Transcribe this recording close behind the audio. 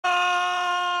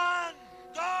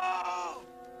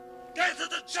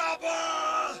Chopper!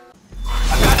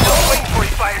 I've got no waiting for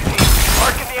you, fire team.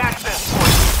 Marking the access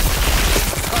point.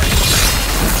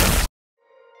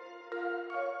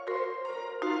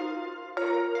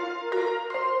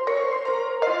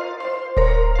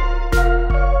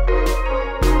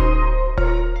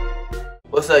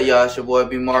 What's up, y'all? It's your boy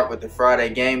B Mark with the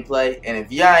Friday gameplay. And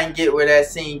if y'all ain't get where that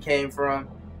scene came from,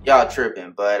 y'all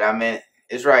tripping. But I mean,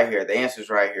 it's right here. The answer's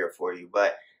right here for you.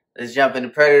 But let's jump into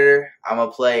Predator. I'm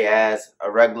gonna play as a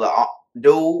regular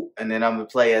dude, and then I'm gonna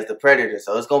play as the Predator.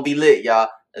 So it's gonna be lit, y'all.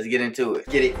 Let's get into it.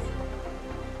 Get it.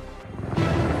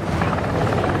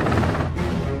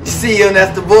 You see him?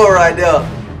 That's the boy right there.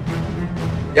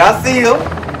 Y'all see him?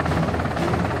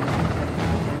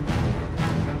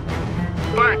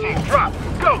 Fire team, drop.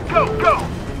 Go, go, go.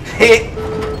 Hit.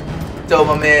 Told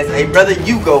my man, hey brother,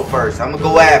 you go first. I'm gonna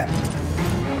go after.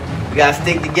 We gotta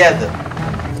stick together.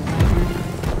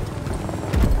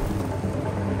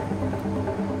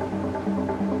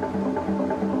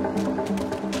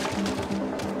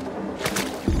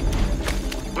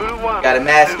 Gotta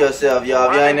mask yourself, y'all.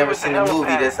 If y'all ain't never seen the movie,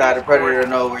 that's how the Predator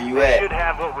know where you at.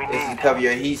 This is cover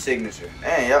your heat signature.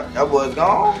 Man, y'all boys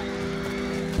gone.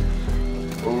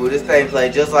 Ooh, this thing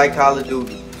play just like Call of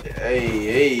Duty.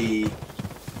 Hey.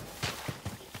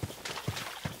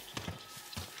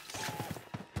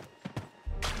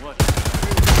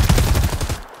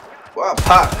 Well, I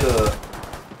popped up.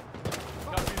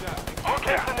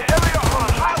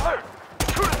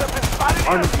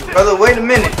 Brother, wait a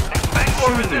minute.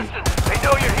 They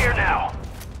know you're here now.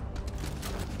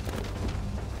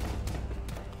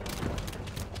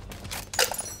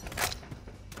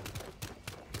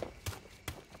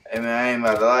 Hey man, I ain't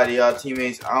about to lie to y'all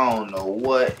teammates. I don't know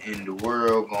what in the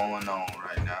world going on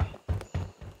right now.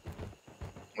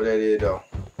 What that is though?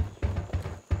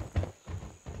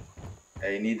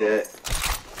 Hey, need that.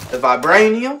 The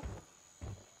vibranium?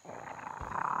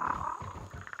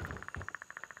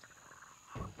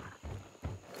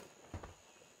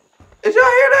 Did y'all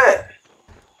hear that?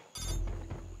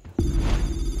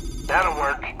 That'll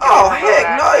work. Oh heck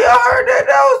no, y'all heard that?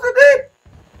 That was the big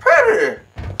Predator.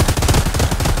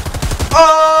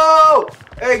 Oh!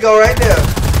 There you go, right there.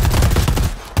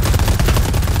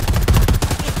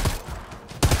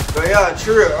 Bro, y'all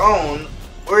trip on.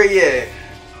 Where you at?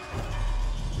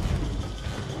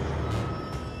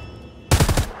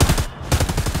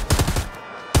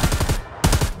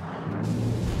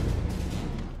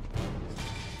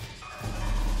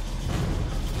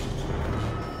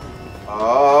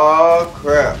 Oh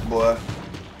crap, boy.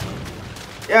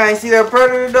 Yeah, I ain't see that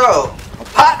Predator though. I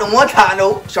popped him one time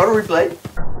though. Show the replay.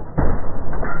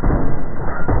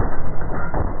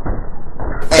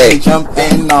 Hey,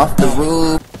 jumping off the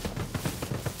roof.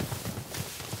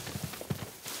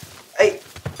 Hey.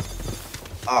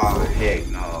 Oh heck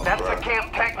no. That's bro. the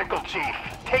camp technical chief.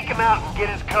 Take him out and get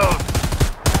his code.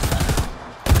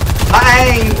 I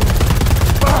ain't.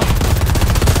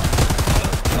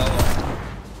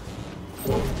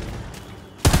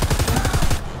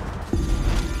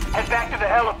 Head back to the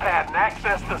helipad and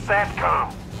access the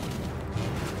SATCOM.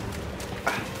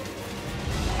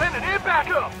 Sending it back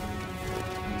up.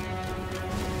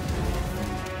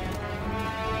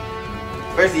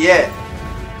 Where's he at?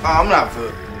 Oh, I'm not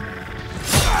for.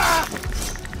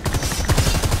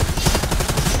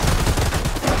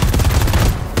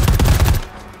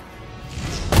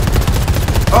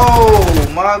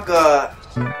 Oh my god.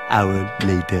 An hour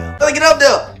later. Let me get up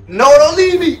there. No, don't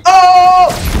leave me. Oh!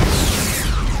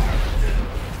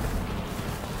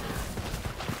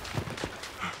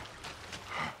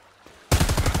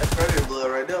 That's Predator blood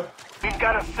right there. We've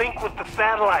got to sync with the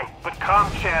satellite, but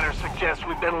comm chatter suggests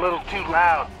we've been a little too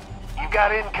loud. You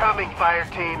got incoming, fire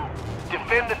team.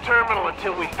 Defend the terminal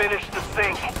until we finish the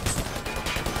sync.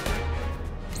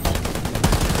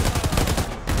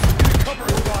 Cover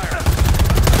fire.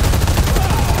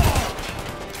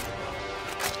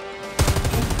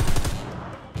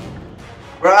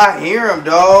 Bro, I hear him,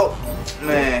 dog.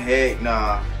 Man, heck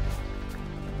nah.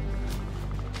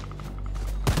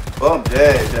 I'm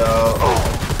dead, dog. Oh.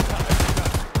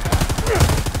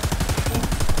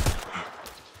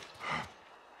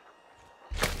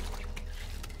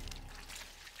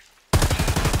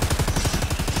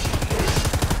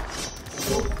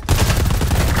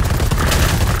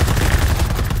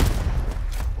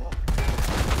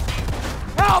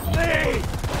 Help me!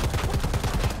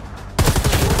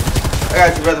 I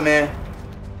got you, brother, man.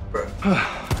 Bro.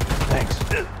 Thanks.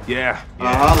 Yeah.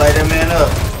 Light that man up.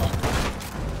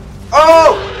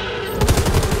 Oh!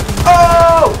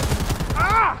 Oh!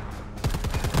 Ah!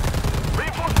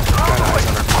 Reinforcements Got are on the eyes way.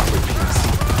 on our corporate PDC.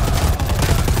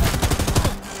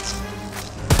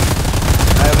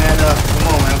 I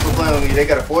they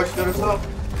got a force field or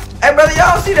something? Hey, brother,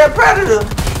 y'all see that predator?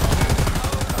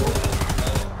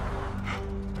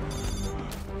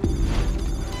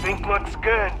 Sync looks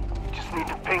good. Just need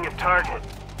to ping a target.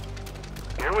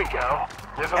 Here we go.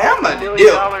 There's a Hey, I'm about to $1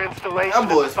 million installation. That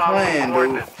boy's following playing, dude.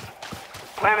 coordinates.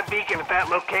 Plant a beacon at that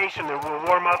location and we'll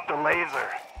warm up the laser.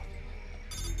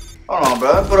 Hold on,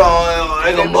 bro. Put on.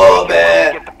 They gonna blow up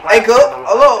bad. Hey, cook.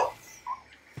 Hello.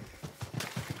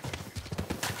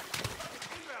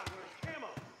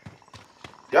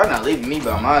 Y'all not leaving me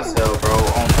by myself, bro,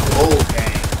 on the whole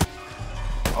game.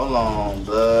 Hold on,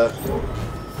 blood.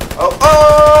 Oh,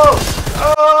 oh!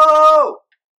 Oh!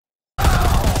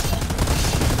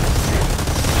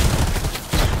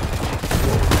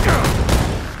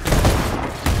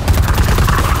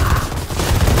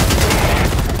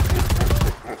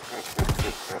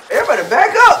 Everybody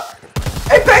back up!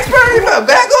 Hey, Pax Sparrow, you better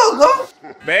back up, go!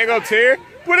 Back up, Terry.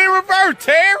 Put it in reverse,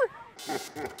 Terry.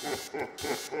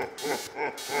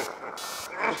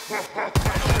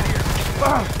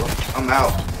 I'm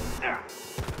out.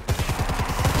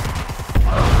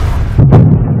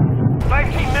 Five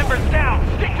team members down.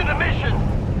 Stick to the mission.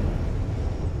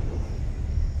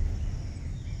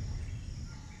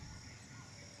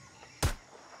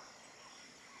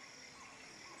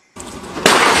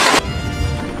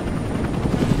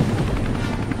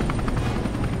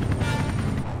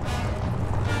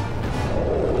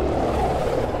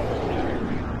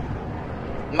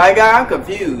 My guy, I'm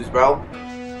confused, bro.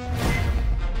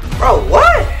 Bro,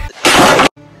 what?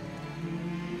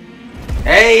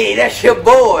 Hey, that's your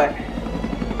boy.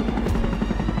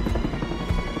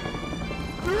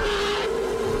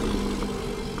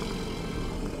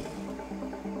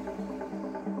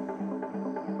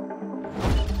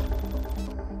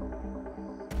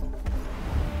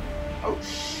 Oh,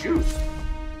 shoot.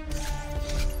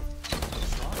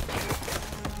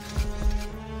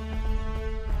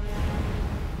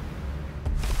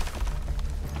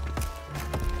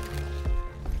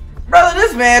 Brother,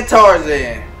 this man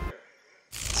Tarzan.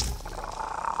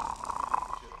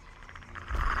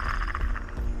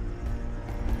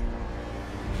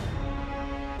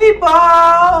 People,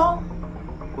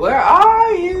 where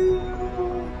are you?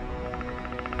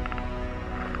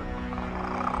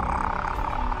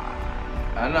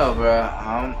 I know, bro.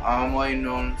 I'm waiting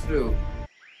on him too.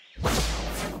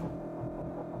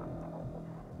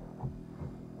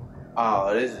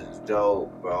 Oh, this is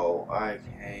dope, bro. I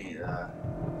can't.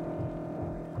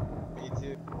 Me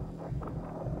too.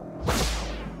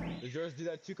 Does yours do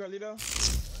that too, Carlito?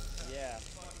 Yeah.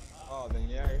 Oh, then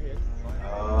yeah, you're here.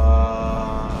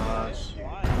 Shit.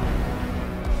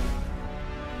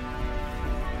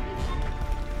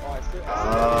 Oh, I still. Yeah.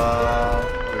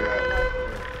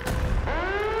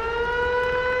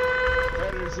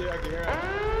 Predator's here, I can hear him.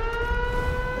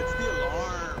 It's the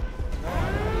alarm. No, I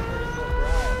just heard his little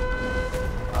growl.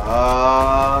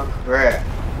 Oh, crap.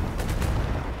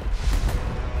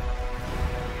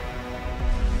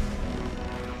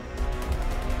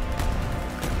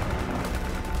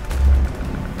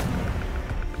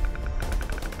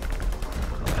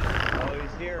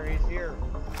 He's here.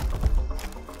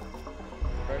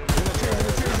 In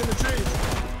the trees.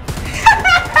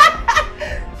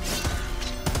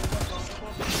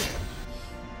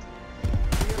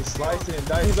 He's slicing.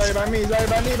 He's right by me.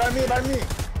 By me.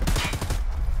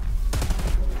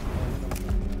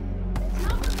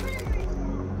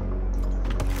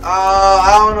 I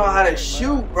don't know how to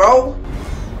shoot, bro.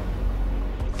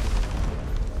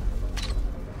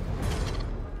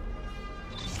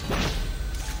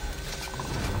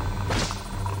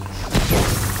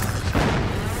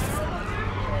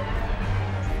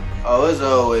 Oh, it's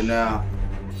over now.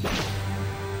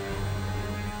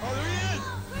 Oh, there he is!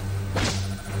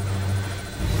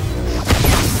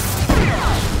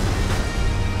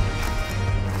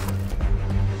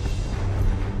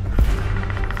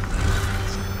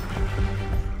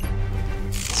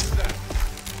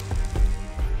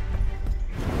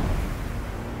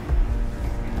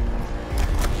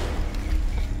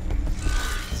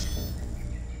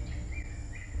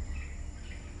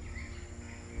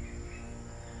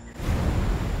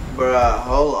 Bruh,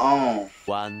 hold on.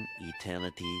 One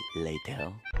eternity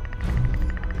later.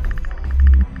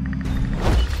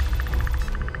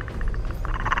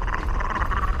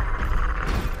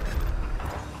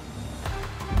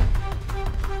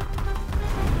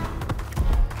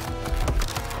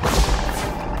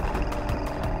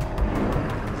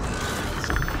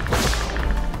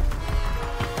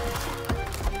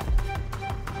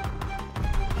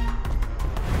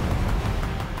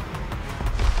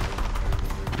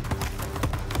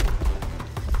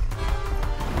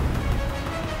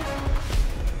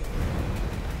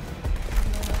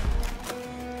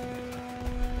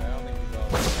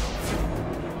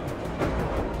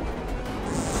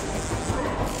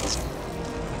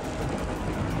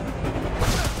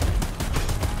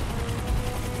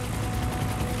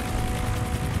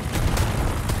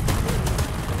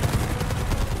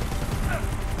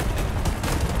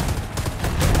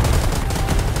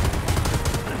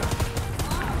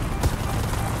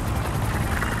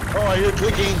 I hear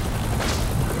clicking.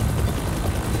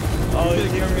 Oh, he's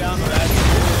here down the back.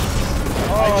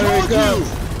 Oh, here he comes.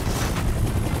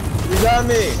 He's on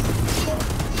me.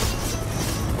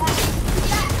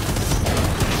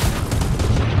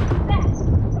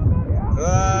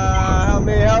 Help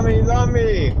me, help me, he's on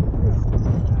me.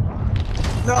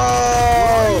 No!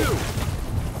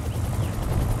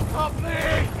 Help me!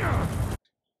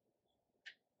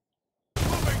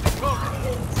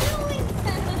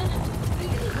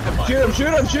 Shoot him,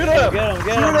 shoot him, shoot him! Get him,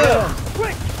 get Shoot him, get him.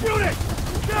 Quick, shoot it!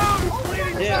 Down!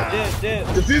 Bleeding Dip.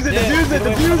 Defuse it, Dip, defuse it, get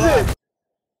away defuse from it!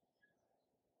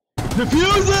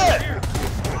 Defuse it!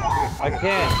 I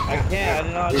can't, I did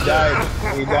not. He died,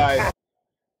 he died.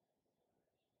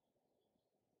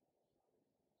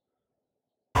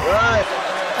 Right.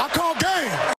 I call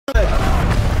game.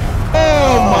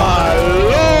 Oh my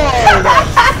lord!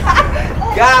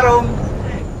 Got him!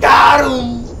 Got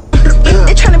him!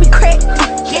 They trying to be cracked.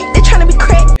 Yeah, they trying to be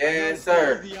cracked. Yes,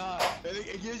 sir.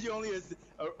 It gives you only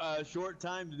a short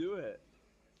time to do it.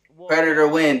 Predator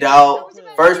win, dog.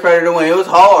 First Predator win. It was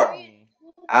hard.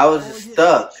 I was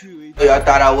stuck. I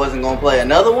thought I wasn't gonna play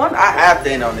another one. I have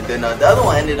to end on a good note. The other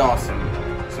one ended on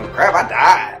some crap. I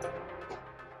died.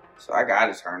 So I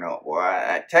gotta turn up.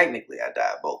 Boy, technically I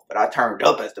died both, but I turned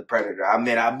up as the Predator. I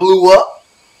mean, I blew up,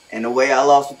 and the way I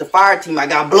lost with the fire team, I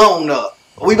got blown up.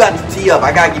 We about to tee up.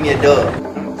 I gotta give me a dub.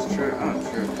 I'm sure.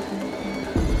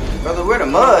 Brother, where the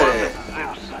mud at?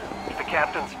 Zeus. If the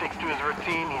captain sticks to his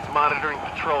routine, he's monitoring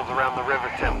patrols around the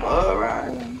river temple. All right.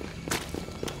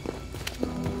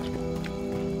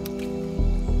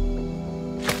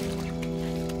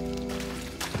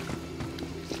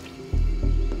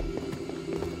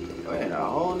 We're in a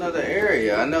whole nother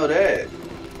area. I know that.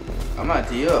 I'm about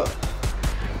to tee up.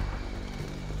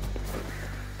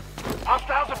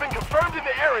 Hostiles have been confirmed in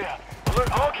the area.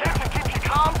 Alert all camps and keep your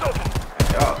comms open.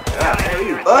 Yo, Now that hey,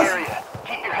 you're in the bust. area,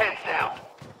 keep your heads down.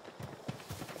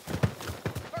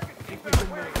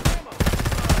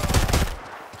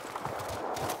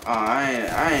 Oh,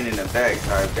 I ain't in the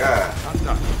backside, God.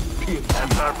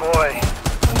 That's our boy.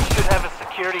 We should have a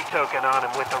security token on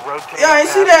him with a rotating. Yeah, I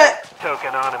see that.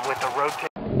 Token on him with a rotating.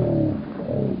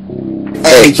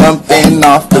 Hey, jumping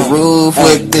off the roof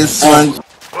with this one.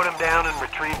 Put him down and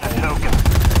retrieve the token.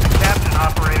 The captain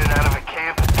operated out of a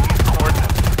camp at these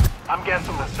coordinates. I'm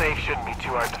guessing the safe shouldn't be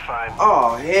too hard to find.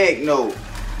 Oh, heck no.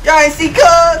 Y'all ain't see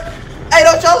cuz. Hey,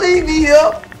 don't y'all leave me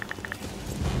here.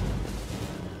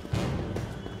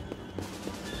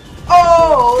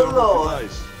 Oh, Lord.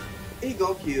 He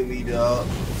gonna kill me, dog.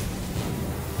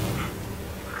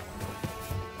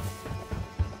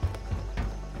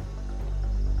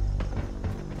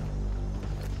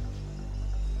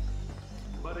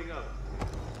 Butting up.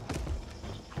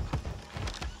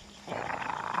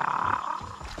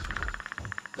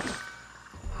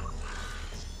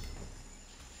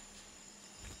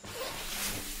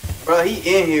 Bro, he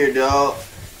in here, dog.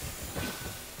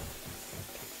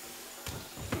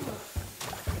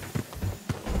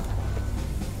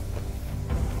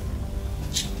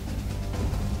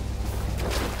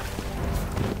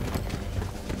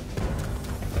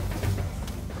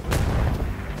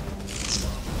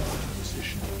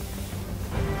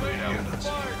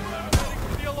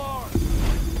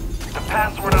 The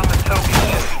password on the token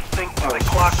should be synced to the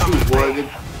clock on the Shoot, boy.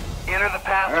 safe. Enter the I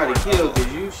password. gotta kill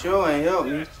cause you sure ain't help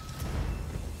me.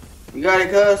 You got it,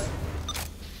 cuz?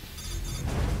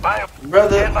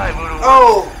 Brother. Stand by, Voodoo.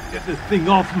 Oh! Get this thing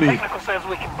off me. Technical says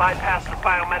we can bypass the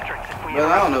biometrics if we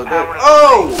Brother, I don't know power that. to the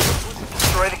Oh! safe.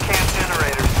 Destroy the camp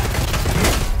generators.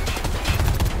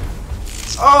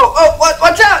 Oh,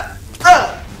 watch out!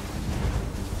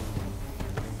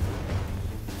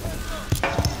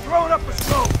 Throw it up a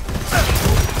smoke.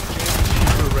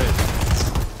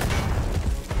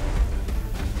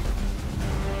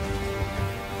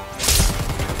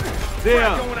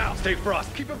 Damn. Going out. Stay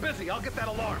frost. Keep him busy. I'll get that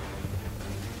alarm.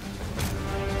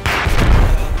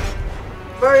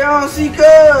 Bro, y'all don't see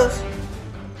cuz.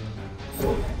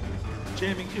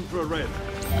 Jamming infrared.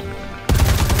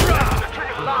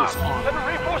 Send the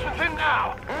reinforcements in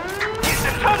now. There's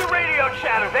a ton of radio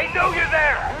chatter. They know you're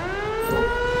there.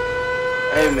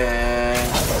 Hey, man.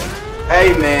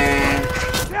 Hey, man.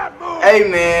 Hey,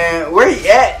 man. Where he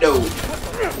at, though?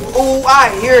 Oh, I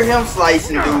hear him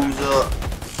slicing dudes up.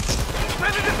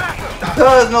 Send it back.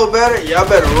 Cuz no better. Y'all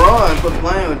better run. Quit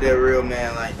playing with that real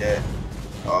man like that.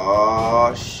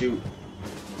 Oh, shoot.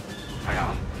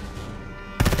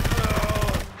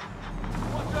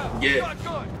 Yeah.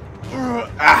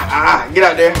 Get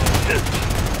out there.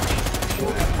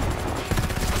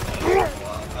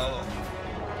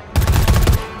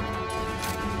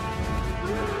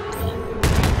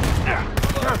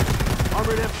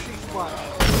 spot.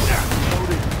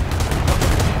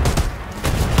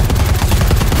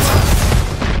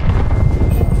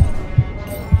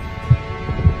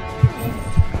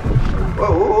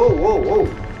 Whoa, whoa, whoa, whoa, whoa.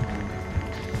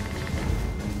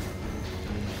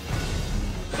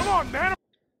 Come on, man.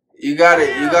 You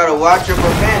gotta watch your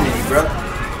profanity, bro.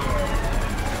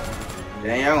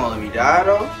 Dang, y'all gonna let me die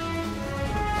though?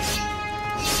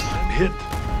 I'm hit.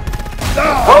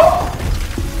 Oh!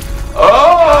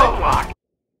 Oh!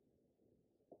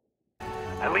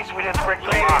 At least we didn't break the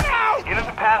lock. Enter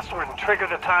the password and trigger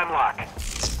the time lock.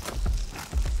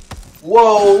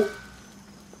 Whoa!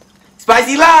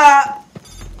 Spicy lie!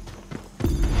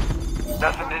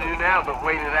 Nothing to do now but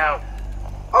wait it out.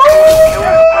 Oh!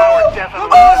 Killing the power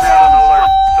definitely is out on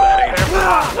alert, so prepare for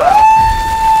hostile.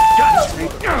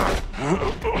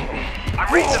 I'm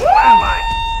reading the flatline.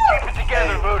 Keep it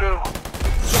together, Voodoo.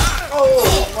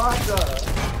 Oh my god.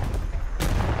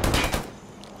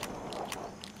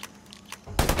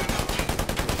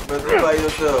 But do by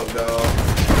yourself, dog.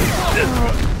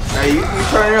 Hey, you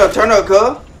turn up,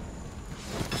 cuz.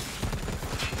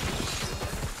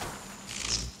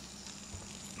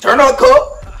 Turn up, cuz.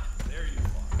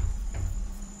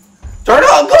 Turn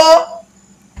up, cuz.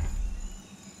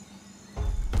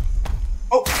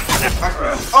 Oh,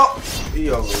 oh, he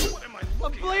over here.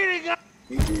 I'm bleeding.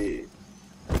 He did.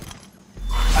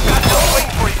 I've got no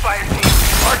waiting for you, fire team.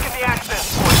 Marking the access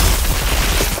point.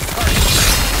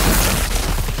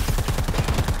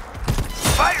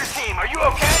 Fire team, are you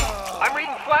okay? I'm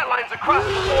reading flatlines across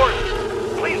the board.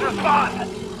 Please respond.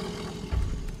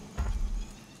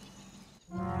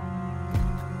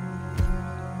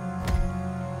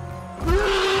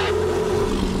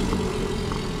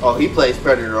 Oh, he plays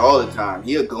Predator all the time.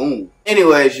 He a goon.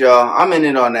 Anyways, y'all, I'm in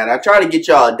it on that. I tried to get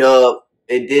y'all a dub.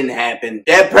 It didn't happen.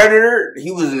 That Predator, he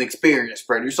was an experienced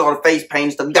Predator. You saw the face paint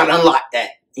and stuff. You gotta unlock that.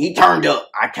 He turned up.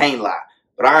 I can't lie.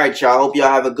 But alright, y'all. Hope y'all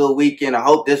have a good weekend. I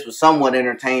hope this was somewhat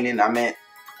entertaining. I mean,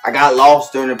 I got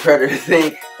lost during the Predator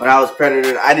thing. When I was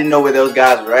Predator, I didn't know where those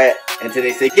guys were at until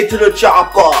they said, get to the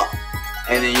chopper.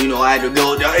 And then, you know, I had to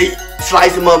go down,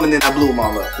 slice them up, and then I blew them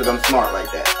all up. Because I'm smart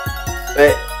like that.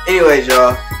 But anyways,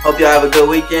 y'all. Hope y'all have a good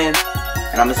weekend.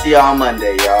 And I'm going to see y'all on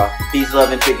Monday, y'all. Peace,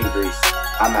 love, and chicken grease.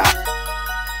 I'm out.